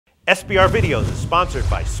SBR Videos is sponsored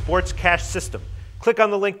by Sports Cash System. Click on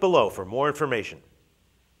the link below for more information.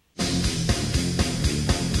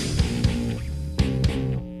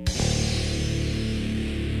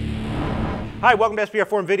 Hi, welcome to SBR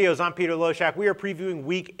Forum Videos. I'm Peter Loshak. We are previewing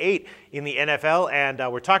Week 8 in the NFL, and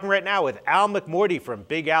we're talking right now with Al McMordie from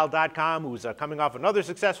BigAl.com, who's coming off another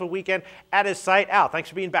successful weekend at his site. Al, thanks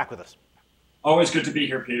for being back with us. Always good to be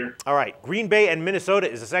here, Peter. All right, Green Bay and Minnesota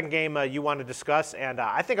is the second game you want to discuss, and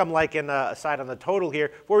I think I'm liking a side on the total here.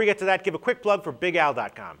 Before we get to that, give a quick plug for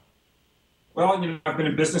BigAl.com. Well, I've been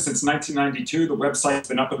in business since 1992. The website's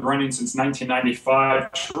been up and running since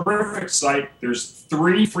 1995. Terrific site. There's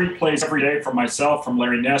 3 free plays every day from myself, from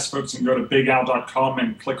Larry Ness. Folks can go to BigAl.com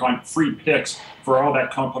and click on free picks for all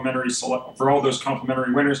that for all those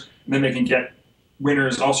complimentary winners, and then they can get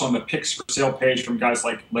winners also on the picks for sale page from guys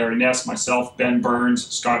like Larry Ness, myself, Ben Burns,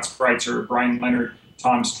 Scott Spreitzer, Brian Leonard,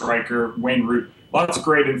 Tom Stryker, Wayne Root. Lots of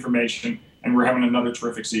great information, and we're having another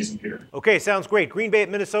terrific season, Peter. Okay, sounds great. Green Bay at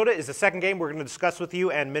Minnesota is the second game we're going to discuss with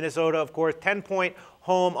you, and Minnesota, of course, 10-point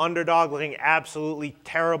home underdog, looking absolutely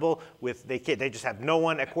terrible. They just have no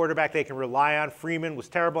one at quarterback they can rely on. Freeman was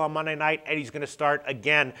terrible on Monday night. Eddie's going to start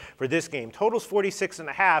again for this game. Total's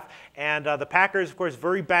 46.5, and the Packers, of course,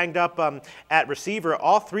 very banged up at receiver.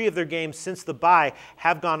 All 3 of their games since the bye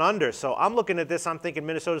have gone under. So I'm looking at this. I'm thinking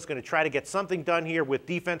Minnesota's going to try to get something done here with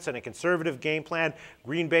defense and a conservative game plan.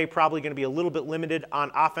 Green Bay probably going to be a little bit limited on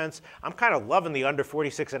offense. I'm kind of loving the under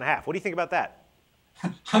 46.5. What do you think about that?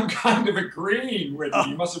 I'm kind of agreeing with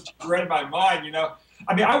you. You must have read my mind,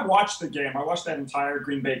 I mean, I watched the game. I watched that entire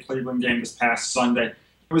Green Bay-Cleveland game this past Sunday.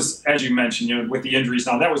 It was, as you mentioned, with the injuries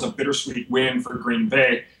now, that was a bittersweet win for Green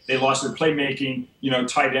Bay. They lost their playmaking,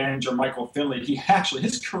 tight end, Jermichael Finley.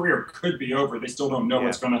 His career could be over. They still don't know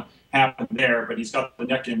what's going to happen there, but he's got the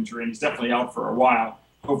neck injury, and he's definitely out for a while.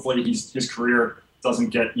 Hopefully his career doesn't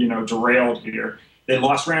get, derailed here. They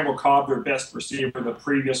lost Randall Cobb, their best receiver, the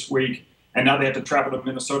previous week, and now they have to travel to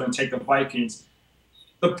Minnesota and take the Vikings.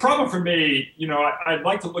 The problem for me, I'd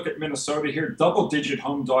like to look at Minnesota here. Double-digit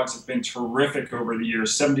home dogs have been terrific over the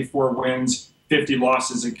years, 74 wins, 50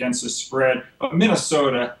 losses against the spread. But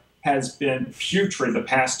Minnesota has been putrid the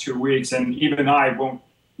past 2 weeks, and even I won't,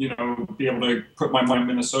 be able to put my money on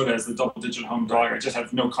Minnesota as the double-digit home dog. I just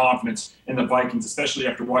have no confidence in the Vikings, especially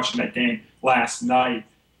after watching that game last night,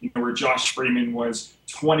 where Josh Freeman was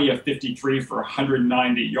 20 of 53 for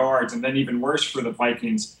 190 yards. And then even worse for the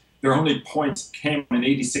Vikings, their only points came on an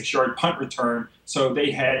 86-yard punt return. So they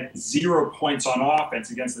had 0 points on offense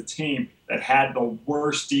against the team that had the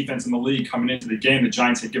worst defense in the league coming into the game. The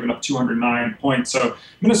Giants had given up 209 points. So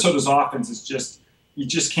Minnesota's offense is you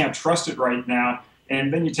just can't trust it right now.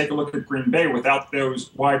 And then you take a look at Green Bay without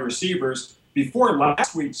those wide receivers. Before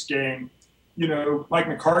last week's game, Mike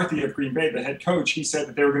McCarthy of Green Bay, the head coach, he said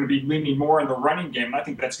that they were going to be leaning more on the running game. And I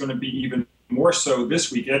think that's going to be even more so this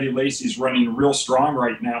week. Eddie Lacy's running real strong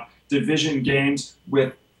right now. Division games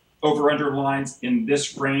with over-under lines in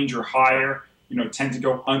this range or higher, tend to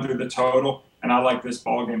go under the total. And I like this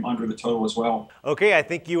ball game under the total as well. Okay, I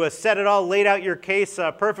think you said it all, laid out your case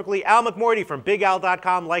perfectly. Al McMordie from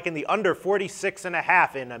BigAl.com liking the under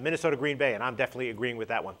 46.5 in Minnesota Green Bay, and I'm definitely agreeing with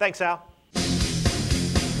that one. Thanks, Al.